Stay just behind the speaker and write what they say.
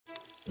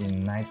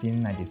in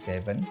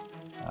 1997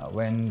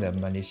 when the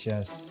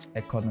Malaysia's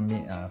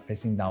economy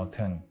facing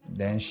downturn.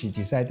 Then she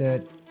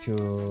decided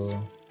to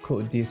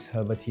cook this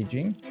herbal tea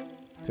drink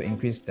to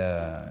increase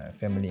the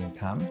family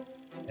income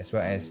as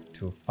well as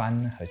to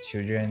fund her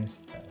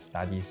children's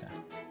studies.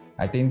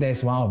 I think that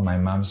is one of my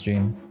mom's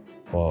dream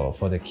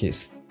for the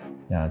kids,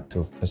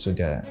 to pursue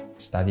their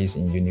studies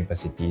in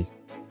universities.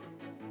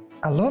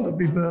 A lot of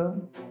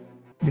people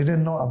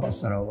didn't know about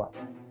Sarawak.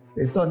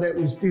 They thought that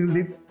we still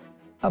live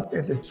up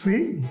at the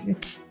tree, you see.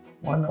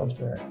 One of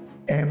the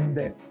aim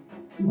that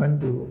we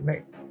want to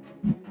make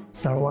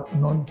Sarawak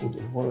known to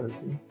the world,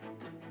 see,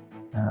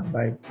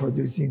 by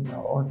producing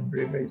our own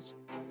beverage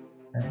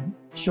and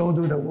show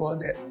to the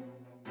world that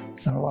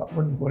Sarawak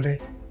pun boleh.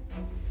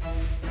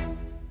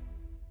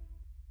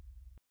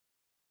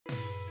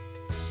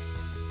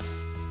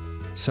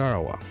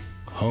 Sarawak,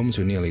 home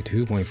to nearly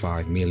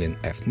 2.5 million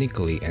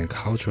ethnically and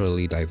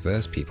culturally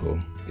diverse people,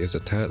 is the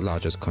third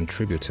largest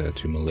contributor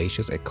to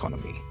Malaysia's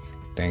economy,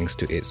 thanks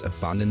to its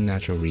abundant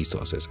natural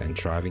resources and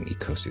thriving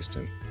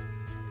ecosystem.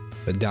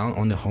 But down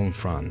on the home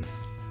front,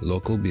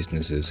 local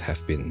businesses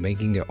have been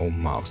making their own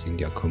marks in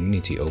their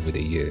community over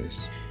the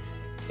years.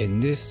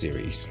 In this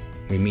series,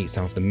 we meet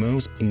some of the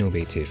most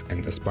innovative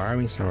and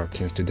aspiring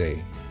Sarawakians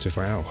today to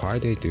find out why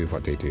they do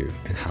what they do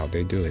and how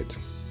they do it.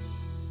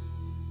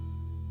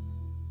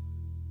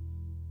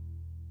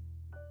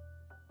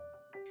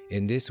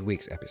 In this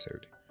week's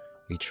episode,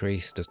 we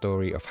trace the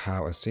story of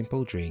how a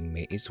simple drink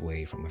made its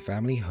way from a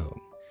family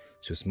home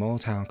to small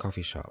town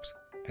coffee shops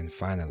and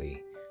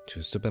finally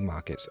to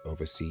supermarkets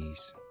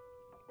overseas.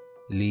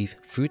 Leaf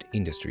Food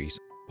Industries,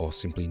 or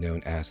simply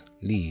known as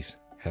Leaves,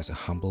 has a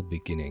humble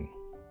beginning.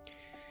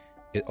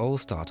 It all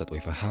started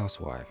with a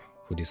housewife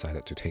who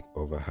decided to take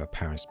over her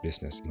parents'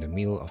 business in the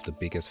middle of the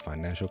biggest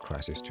financial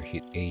crisis to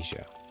hit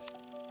Asia.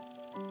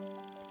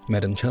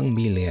 Madam Cheng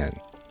Mi Lian,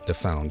 the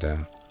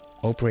founder,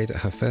 operated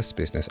her first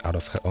business out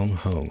of her own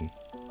home,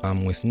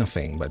 armed with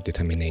nothing but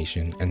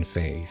determination and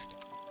faith.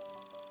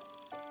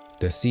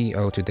 The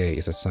CEO today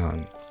is a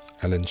son,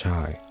 Alan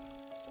Chai,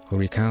 who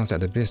recounts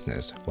that the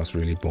business was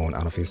really born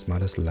out of his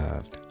mother's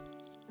love.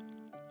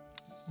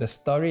 The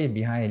story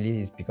behind it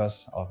is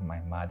because of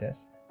my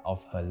mother's,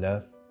 of her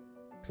love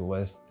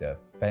towards the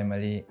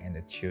family and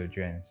the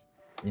children.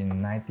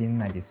 In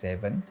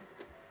 1997,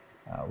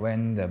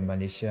 when the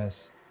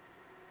Malaysia's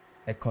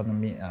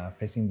economy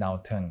facing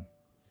downturn,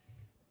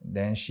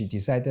 then she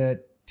decided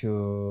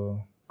to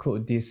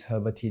cook this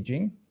herbal tea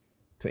drink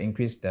to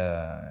increase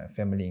the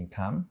family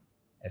income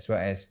as well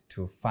as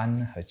to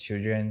fund her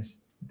children's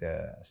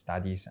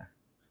studies.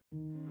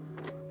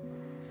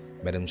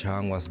 Madam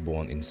Chang was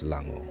born in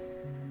Selangor,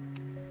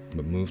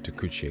 but moved to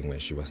Kuching when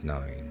she was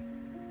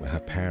 9, when her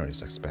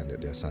parents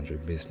expanded their sundry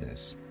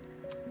business.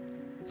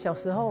 小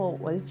时候，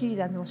我的记忆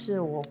当中是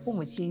我父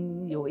母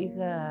亲有一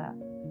个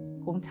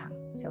工厂，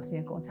小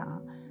型工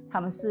厂，他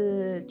们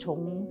是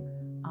从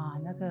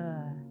那个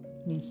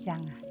米香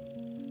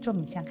做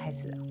米香开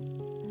始的。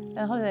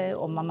然后后来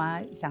我妈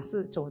妈想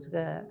是走这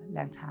个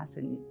凉茶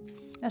生意。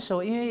那时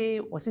候因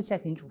为我是家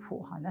庭主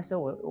妇那时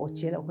候我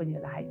结了婚有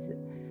了孩子，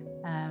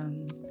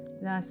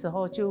那时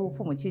候就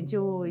父母亲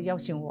就邀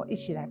请我一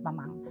起来帮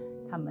忙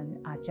他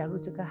们加入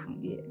这个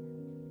行业。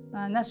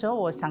那时候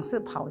我尝试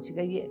跑几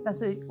个月，但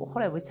是后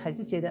来我还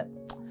是觉得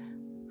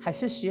还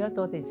是需要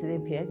多点时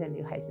间陪在这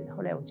里孩子，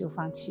后来我就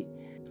放弃。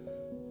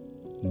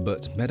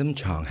But Madam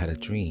Chang had a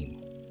dream.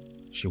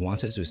 She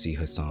wanted to see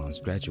her sons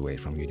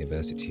graduate from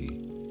university,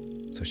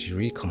 so she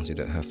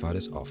reconsidered her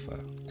father's offer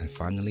and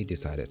finally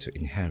decided to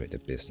inherit the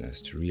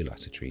business to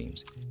realize her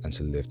dreams and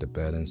to lift the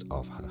burdens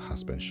off her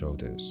husband's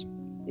shoulders.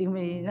 因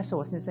为那时候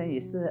我先生也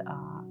是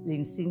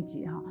领薪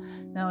级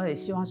那我也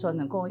希望说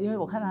能够，因为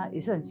我看他也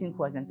是很辛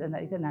苦讲真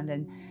的，一个男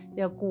人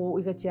要顾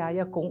一个家，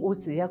要供屋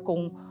子，要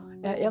供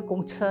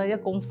车，要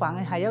供房，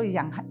还要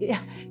养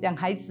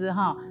孩子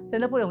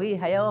真的不容易，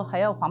还要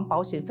还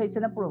保险费，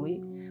真的不容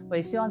易。我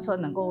也希望说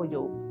能够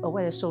有额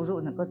外的收入，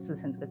能够支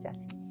撑这个家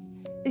庭。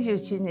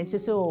1997年就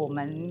是我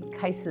们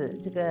开始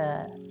这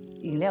个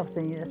饮料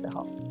生意的时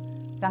候，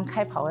刚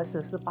开跑的时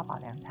候是八宝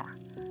凉茶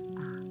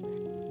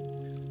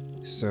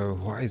So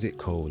why is it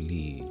called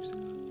Leaves?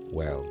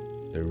 Well,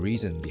 the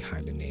reason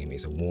behind the name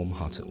is a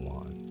warm-hearted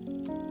one.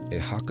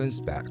 It harkens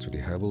back to the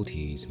herbal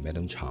teas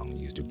Madam Chang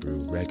used to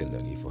brew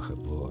regularly for her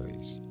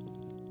boys.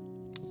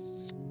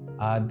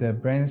 The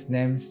brand's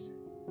names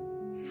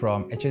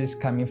actually is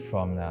coming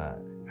from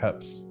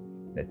herbs,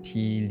 the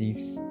tea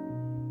leaves.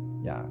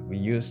 Yeah, we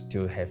used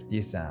to have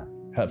these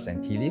herbs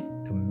and tea leaf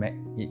to make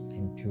it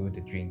into the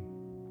drink.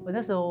 我那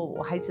时候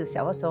我孩子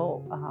小的时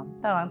候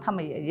当然他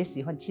们也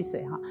喜欢汽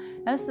水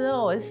那时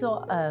候我就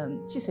说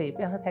汽水也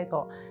不要喝太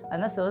多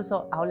那时候说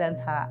熬凉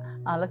茶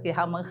给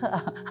他们喝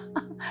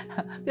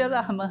不要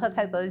让他们喝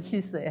太多的汽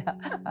水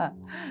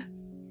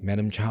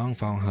Madam Chang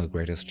found her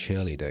greatest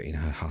cheerleader in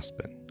her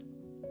husband,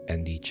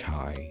 Andy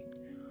Chai,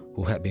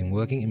 who had been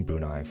working in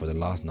Brunei for the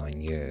last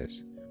 9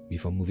 years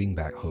before moving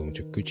back home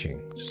to Kuching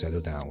to settle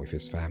down with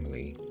his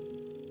family.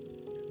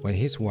 When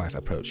his wife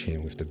approached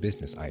him with the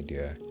business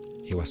idea,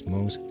 he was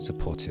most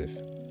supportive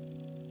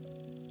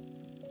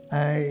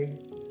I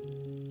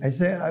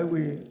said I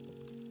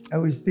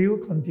will still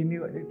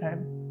continue at the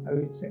time.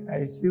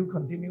 I still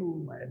continue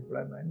with my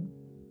employment,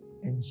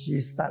 and she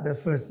started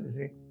first, you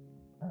see,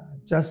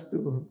 just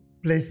to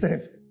play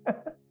safe,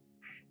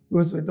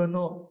 because we don't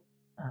know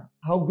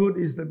how good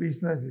is the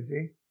business, you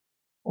see.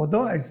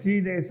 Although I see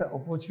there's an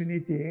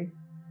opportunity,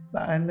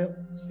 but I'm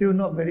still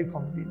not very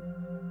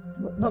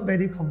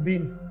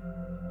convinced.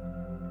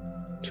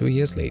 2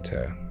 years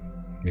later,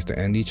 Mr.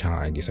 Andy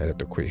Chai decided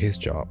to quit his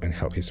job and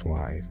help his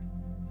wife,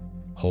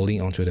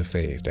 holding on to the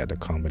faith that the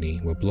company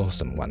will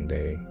blossom one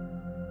day.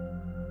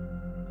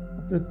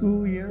 After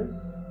 2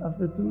 years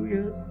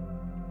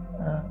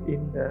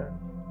in the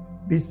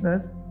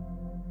business,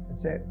 I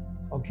said,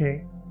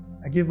 okay,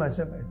 I give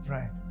myself a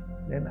try.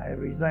 Then I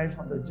resigned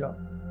from the job.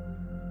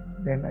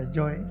 Then I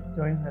joined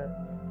her.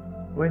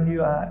 When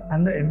you are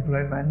under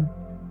employment,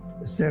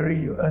 the salary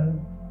you earn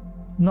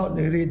not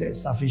really that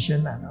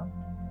sufficient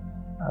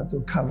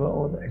to cover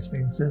all the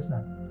expenses.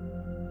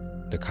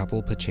 The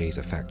couple purchased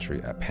a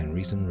factory at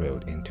Penrison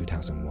Road in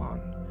 2001,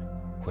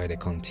 where they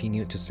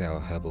continued to sell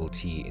herbal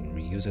tea in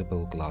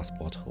reusable glass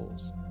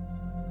bottles.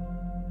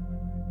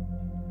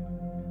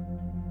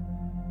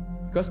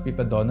 Because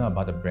people don't know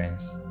about the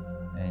brands,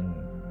 and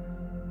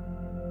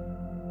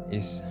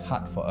it's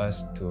hard for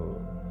us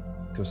to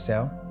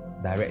sell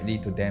directly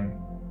to them.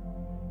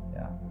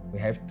 Yeah, we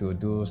have to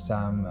do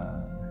some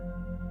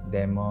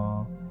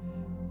demo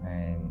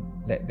and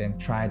let them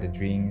try the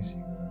drinks.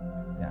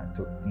 Yeah,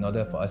 in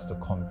order for us to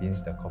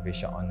convince the coffee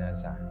shop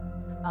owners.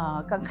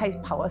 刚开始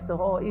跑的时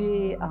候，因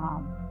为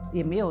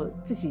也没有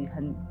自己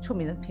很出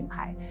名的品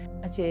牌，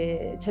而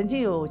且曾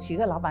经有几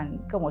个老板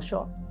跟我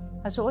说，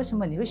他说为什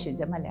么你会选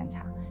择卖凉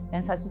茶？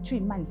凉茶是最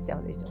慢销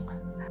的一种。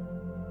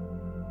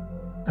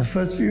The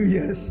first few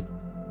years,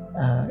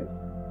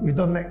 we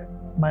don't make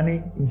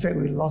money. In fact,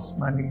 we lost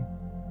money.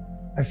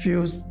 I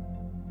feel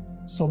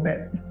so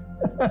bad.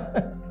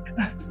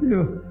 I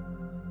feel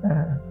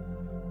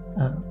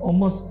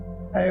almost.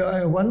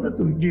 I wanted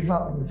to give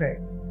up. In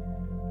fact.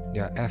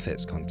 Their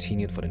efforts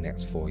continued for the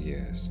next 4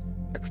 years,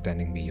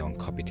 extending beyond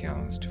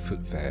kopitaim to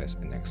food fairs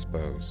and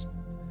expos.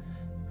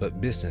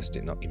 But business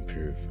did not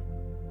improve.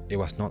 It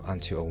was not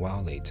until a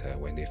while later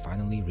when they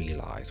finally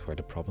realized where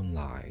the problem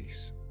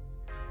lies.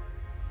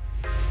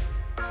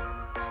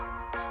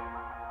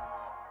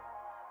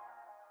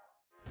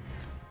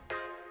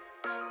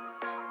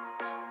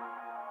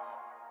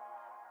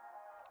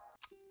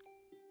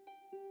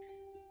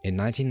 In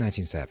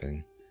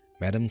 1997,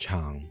 Madam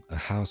Chang, a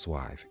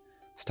housewife,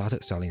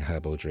 started selling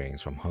herbal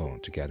drinks from home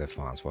to gather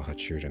funds for her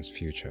children's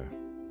future.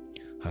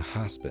 Her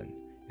husband,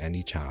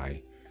 Andy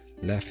Chai,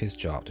 left his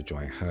job to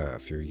join her a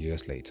few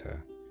years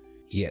later.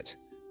 Yet,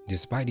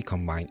 despite the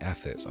combined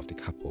efforts of the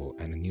couple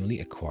and a newly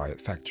acquired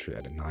factory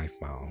at the 9th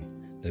Mile,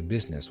 the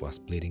business was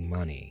bleeding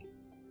money.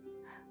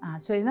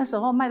 所以那时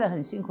候卖得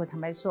很辛苦，坦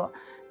白说，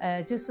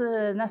就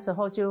是那时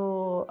候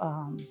就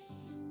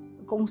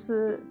公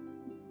司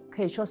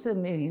可以说是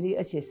没有盈利，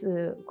而且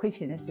是亏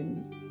钱的生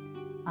意。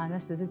那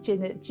时是借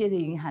的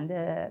银行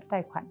的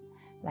贷款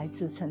来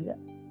支撑的，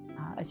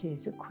而且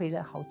是亏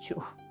了好久，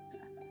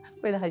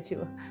亏了好久，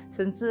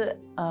甚至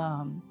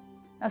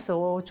那时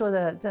候做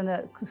的真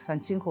的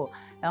很辛苦。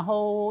然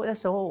后那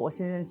时候我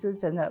先生是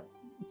真的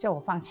叫我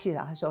放弃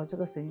了，他说这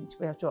个生意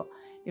不要做，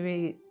因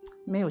为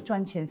没有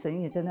赚钱，生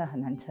意真的很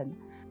难撑。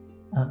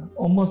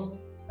Almost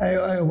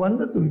I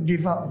wanted to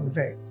give up, in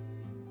fact,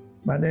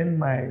 but then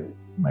my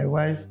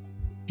wife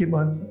keep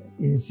on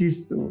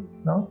insist to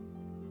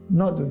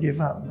not to give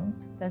up.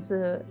 但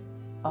是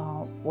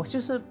我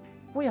就是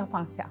不要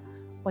放下，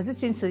我是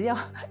坚持要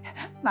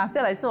拿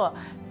下来做。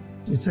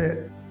She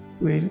said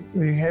we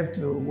have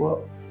to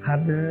work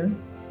harder,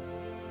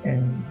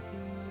 and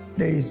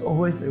there is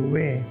always a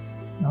way,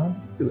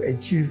 to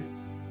achieve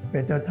a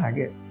better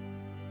target.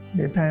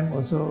 That time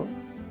also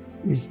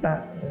we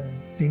start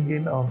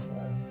thinking of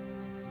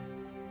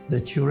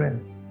the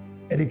children,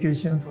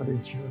 education for the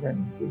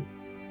children. See,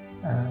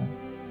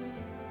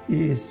 it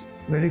is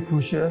very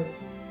crucial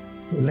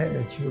to let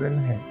the children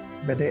have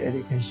better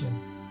education.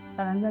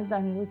 当然，那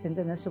路程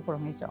真的是不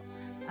容易走，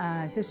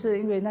就是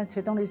因为那推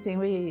动力是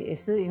也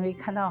是因为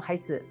看到孩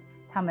子，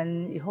他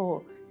们以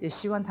后也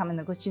希望他们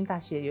能够进大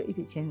学，有一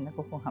笔钱能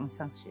够供他们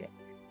上学。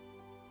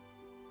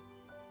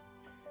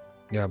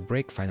Their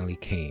break finally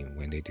came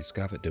when they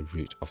discovered the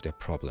root of their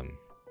problem: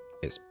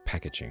 its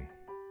packaging.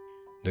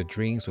 The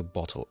drinks were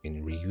bottled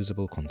in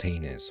reusable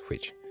containers,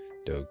 which,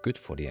 though good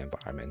for the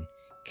environment,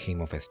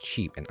 came off as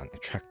cheap and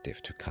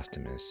unattractive to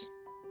customers.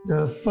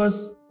 Our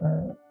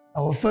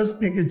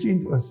first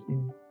packaging was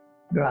in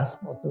glass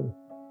bottle.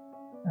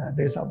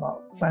 There's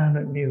about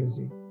 500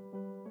 ml.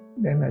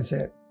 Then I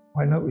said,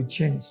 why not we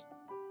change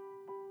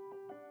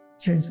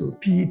to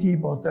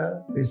PET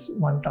bottle with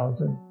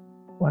 1,000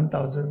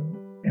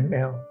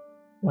 ml,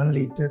 1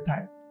 liter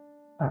type.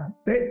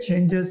 That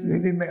changes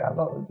really make a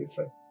lot of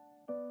difference.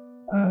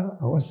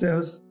 Our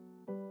sales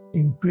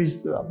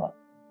increased to about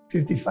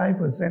 55%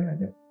 like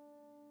that.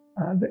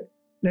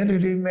 That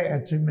really made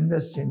a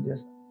tremendous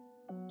changes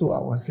to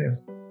our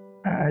sales.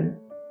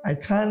 I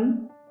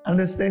can't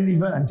understand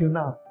even until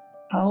now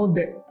how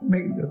they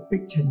make the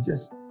big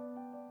changes.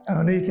 I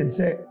only can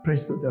say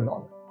praise to the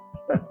Lord.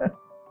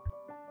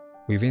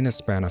 Within a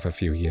span of a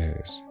few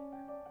years,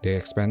 they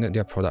expanded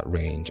their product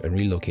range and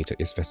relocated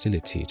its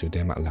facility to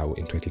Demak Laut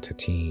in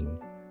 2013,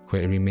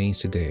 where it remains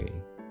today.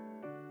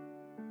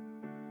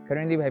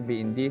 Currently, we have been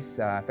in this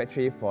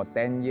factory for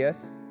 10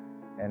 years,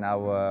 and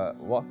our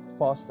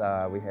workforce,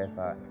 we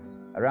have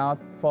around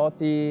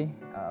 40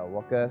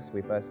 workers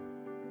with us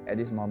at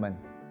this moment.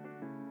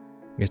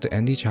 Mr.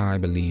 Andy Chai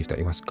believes that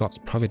it was God's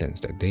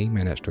providence that they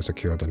managed to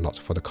secure the lot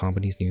for the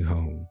company's new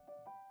home.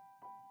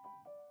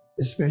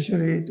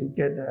 Especially to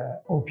get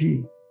the OP,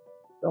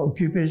 the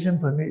occupation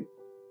permit,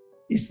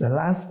 is the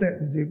last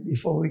step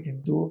before we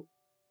can do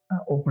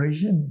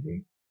operation.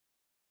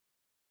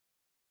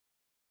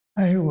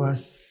 I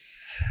was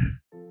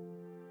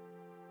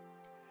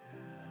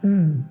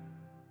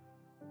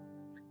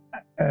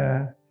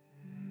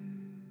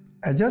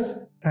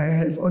I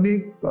have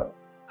only got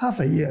half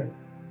a year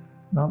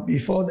now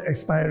before the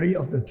expiry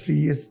of the 3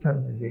 years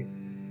term.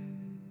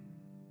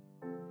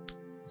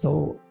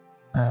 So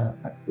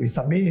we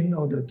submit in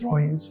all the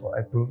drawings for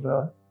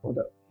approval for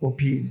the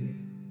OP.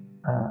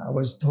 I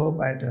was told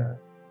by the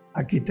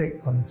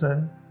architect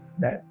concerned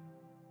that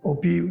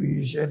OP will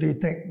usually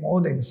take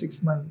more than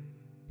 6 months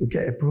to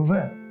get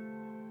approval.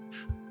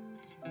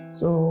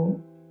 So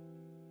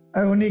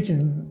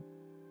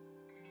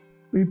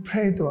we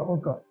pray to our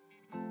God.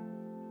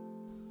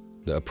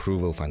 The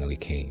approval finally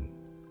came,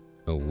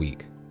 a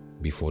week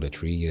before the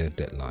 3-year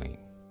deadline.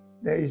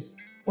 There is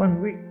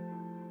 1 week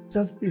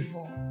just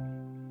before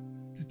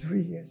the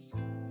 3 years.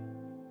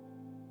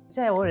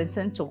 在我人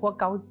生走过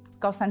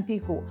高山低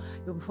谷，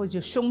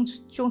有胸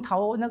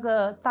膛那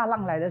个大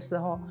浪来的时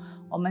候，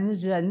我们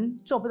人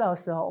做不到的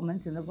时候，我们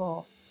只能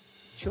够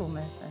求我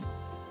们的神。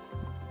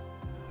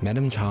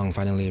Madam Chang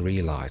finally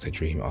realized her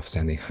dream of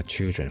sending her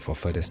children for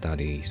further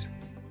studies.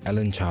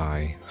 Ellen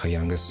Chai, her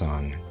youngest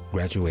son,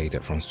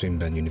 graduated from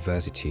Swinburne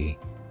University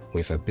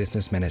with a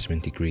business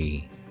management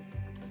degree.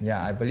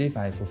 Yeah, I believe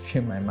I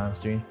fulfilled my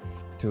mom's dream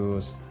to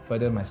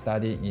further my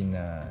study in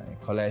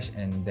college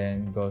and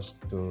then goes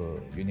to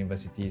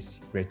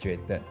universities,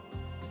 graduated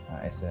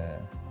as a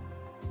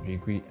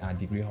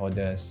degree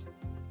holders.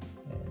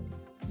 And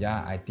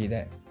yeah, I did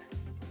that.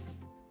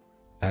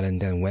 Alan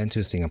then went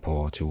to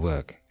Singapore to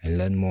work and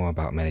learn more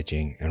about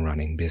managing and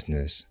running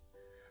business.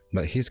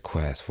 But his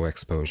quest for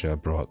exposure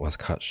abroad was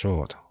cut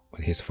short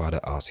when his father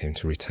asked him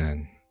to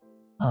return.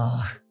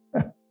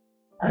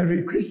 I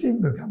requested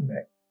him to come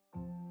back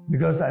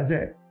because I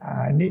said,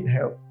 I need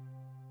help.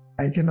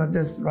 I cannot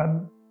just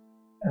run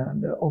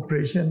the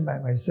operation by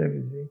myself,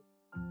 you see.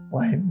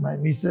 Why my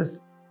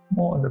nieces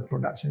more on the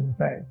production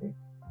side.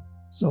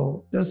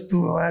 So just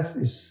two of us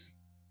is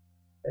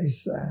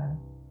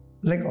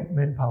lack of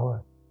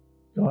manpower.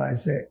 So I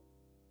said,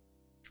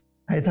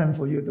 high time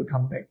for you to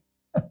come back.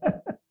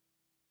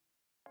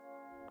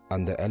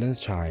 Under Ellen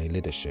Chai's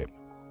leadership,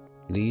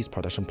 Lee's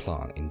production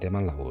plant in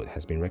Demak Laut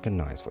has been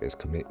recognized for its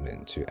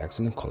commitment to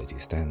excellent quality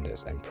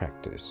standards and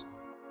practice.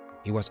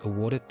 It was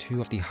awarded 2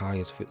 of the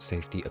highest food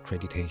safety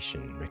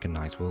accreditation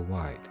recognized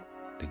worldwide,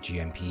 the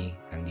GMP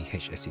and the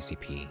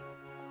HACCP.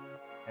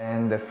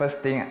 And the first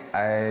thing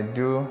I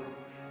do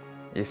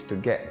is to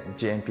get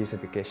GMP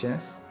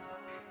certifications.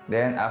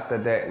 Then after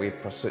that, we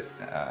proceed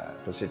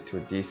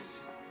to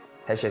these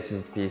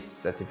HACCP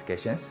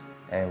certifications,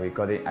 and we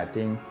got it, I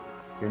think,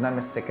 if I'm not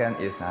mistaken,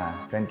 is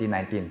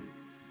 2019.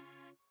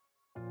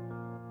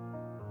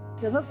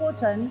 整个过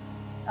程，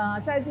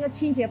在这个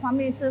清洁方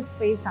面是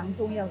非常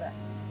重要的。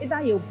一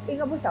旦有一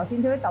个不小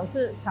心，就会导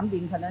致产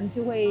品可能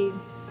就会，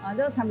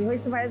这个产品会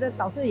失败的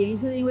导致的原因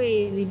是因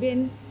为里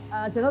边，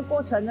整个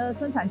过程的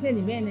生产线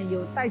里面呢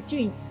有带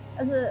菌，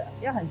但是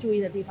要很注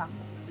意的地方。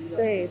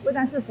对，不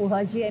单是符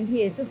合 GMP，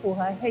 也是符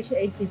合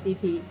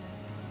HACCP。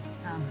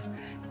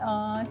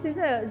现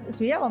在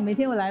主要我每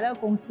天我来到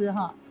公司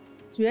哈，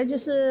主要就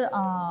是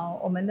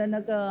我们的那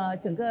个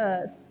整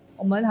个，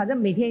我们好像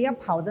每天要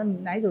跑的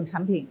哪一种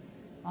产品。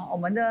我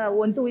们的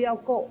温度要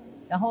够，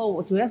然后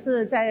我主要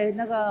是在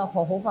那个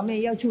火候方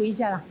面要注意一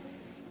下啦。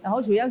然后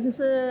主要就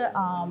是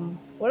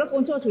我的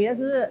工作主要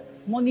是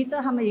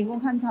monitor 他们员工，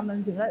看他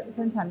们整个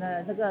生产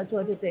的这个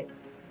做对不对。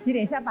几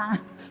点下班？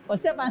我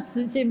下班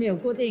时间没有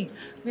固定，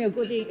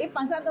一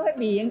般上都会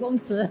比员工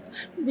迟，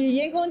比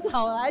员工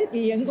早来，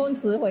比员工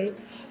迟回，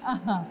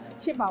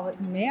确保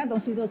每样东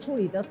西都处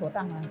理得妥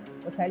当了，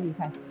我才离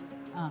开。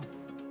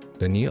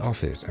The new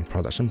office and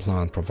production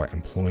plant provide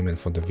employment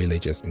for the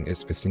villagers in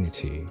its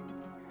vicinity,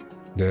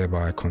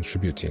 thereby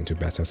contributing to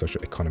better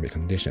socio-economic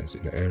conditions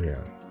in the area.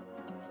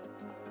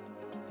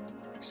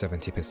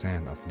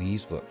 70% of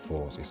Lee's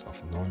workforce is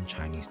of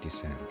non-Chinese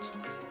descent.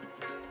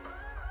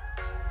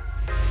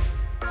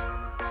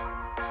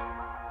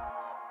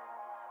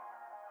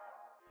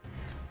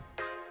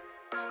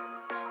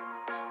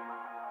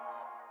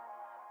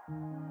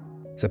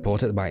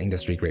 Supported by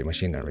industry-grade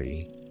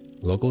machinery,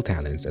 local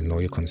talents and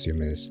loyal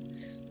consumers,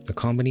 the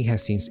company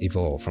has since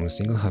evolved from a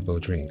single herbal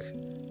drink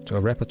to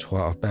a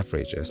repertoire of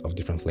beverages of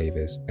different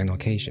flavors and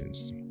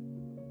occasions.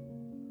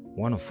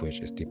 One of which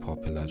is the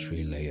popular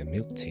 3-layer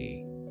milk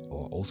tea,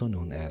 or also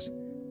known as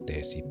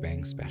Desi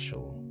Bang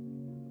Special.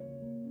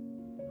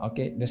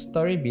 Okay, the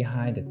story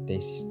behind the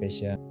Desi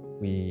Special,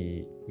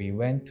 we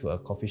went to a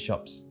coffee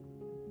shops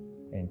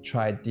and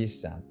tried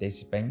this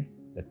Desi Bang.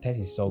 The taste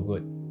is so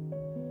good.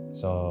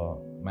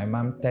 So my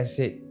mom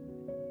tasted it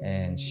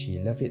and she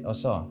loved it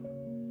also.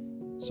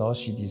 So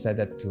she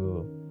decided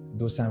to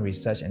do some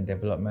research and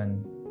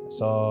development.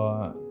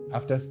 So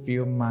after a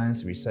few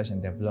months research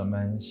and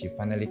development, she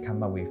finally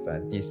came up with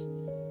this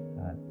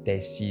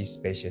Desi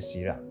Special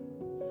syrup.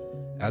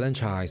 Alan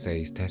Chai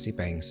says Desi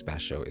Bang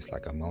Special is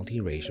like a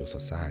multiracial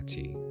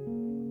society.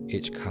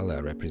 Each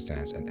color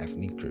represents an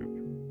ethnic group.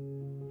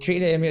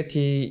 3-layer milk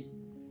tea,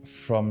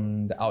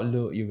 from the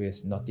outlook, you will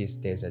notice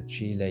there's a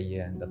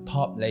 3-layer. The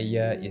top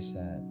layer is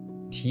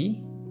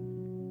tea,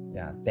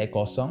 teh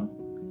kosong.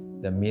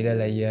 The middle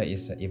layer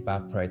is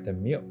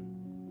evaporated milk.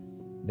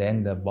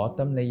 Then the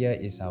bottom layer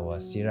is our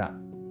syrup,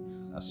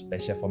 a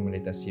special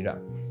formulated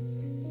syrup.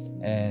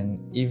 And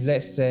if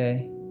let's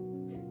say,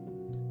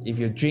 if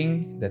you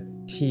drink the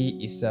tea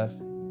itself,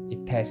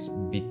 it tastes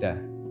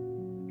bitter.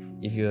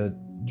 If you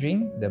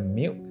drink the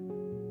milk,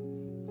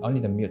 only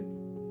the milk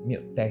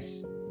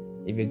tastes.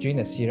 If you drink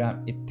the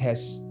syrup, it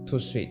tastes too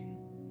sweet.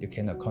 You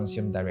cannot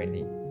consume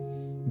directly.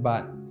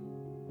 But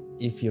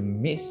if you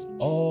mix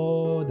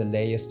all the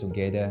layers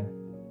together,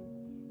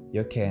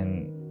 you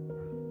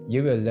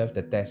will love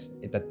the taste.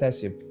 The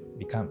taste will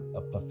become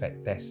a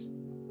perfect taste.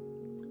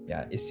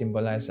 Yeah, it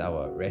symbolizes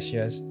our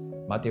races,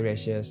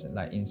 multi-races.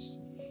 Like in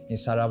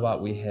Sarawak,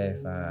 we have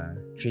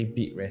 3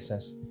 big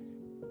races.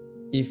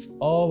 If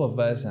all of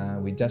us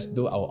we just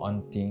do our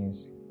own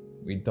things,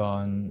 we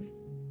don't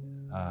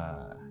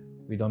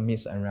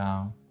mix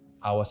around,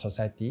 our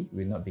society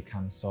will not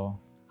become so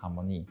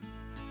harmony.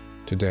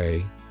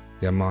 Today,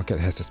 their market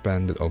has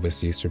expanded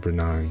overseas to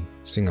Brunei,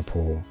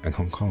 Singapore, and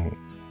Hong Kong,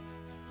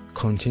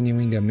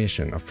 continuing their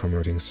mission of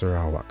promoting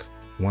Sarawak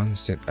one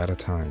sip at a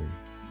time.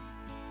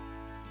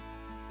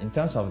 In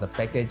terms of the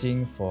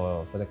packaging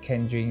for the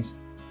canned drinks,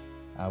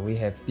 we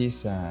have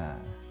these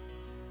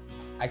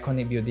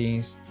iconic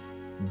buildings,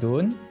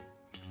 Dune,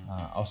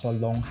 also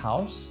Long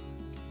House,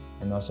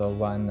 and also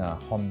one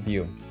home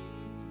view.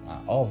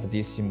 All of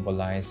these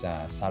symbolize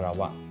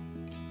Sarawak.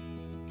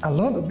 A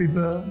lot of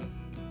people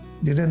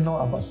didn't know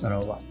about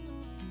Sarawak.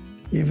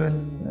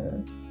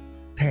 Even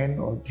 10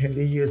 or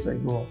 20 years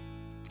ago,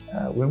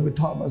 when we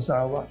talk about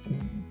Sarawak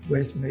in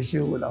West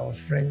Malaysia with our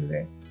friends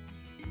there,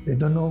 they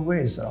don't know where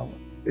is Sarawak.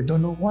 They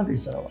don't know what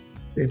is Sarawak.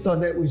 They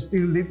thought that we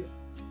still live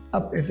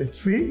up at the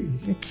tree.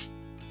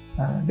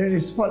 That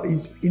is what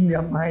is in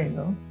their mind.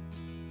 No?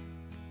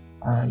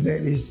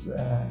 That is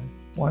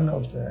one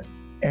of the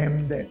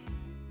aims that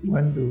we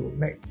want to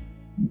make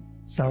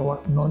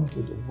Sarawak known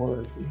to the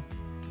world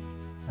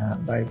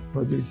by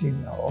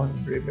producing our own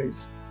beverage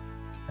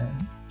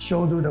and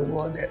show to the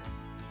world that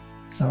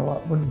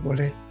Sarawak pun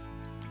boleh.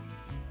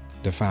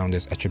 The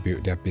founders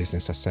attribute their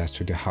business success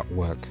to their hard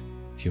work,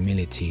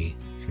 humility,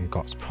 and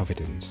God's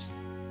providence.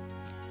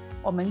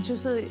 我们就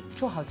是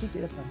做好自己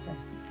的本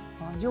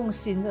分，用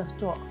心的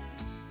做，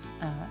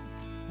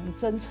很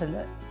真诚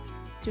的，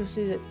就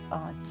是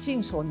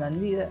尽所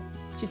能力的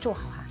去做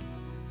好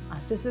它，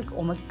这是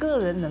我们个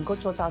人能够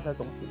做到的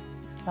东西。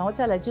然后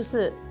再来就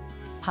是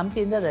旁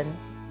边的人，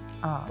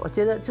我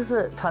觉得就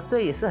是团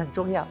队也是很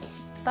重要。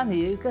当你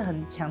有一个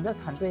很强的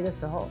团队的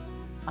时候，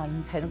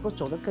你才能够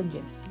走得更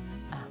远。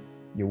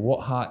You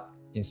work hard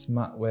in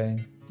smart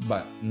way,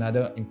 but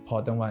another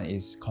important one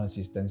is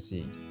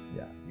consistency.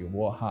 Yeah, you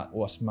work hard,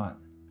 work smart,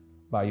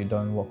 but you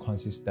don't work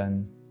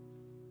consistent,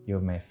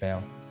 you may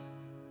fail.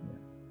 Yeah.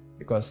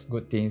 Because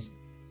good things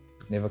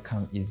never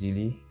come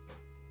easily.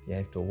 You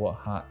have to work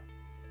hard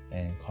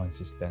and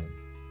consistent.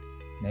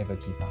 Never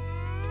give up.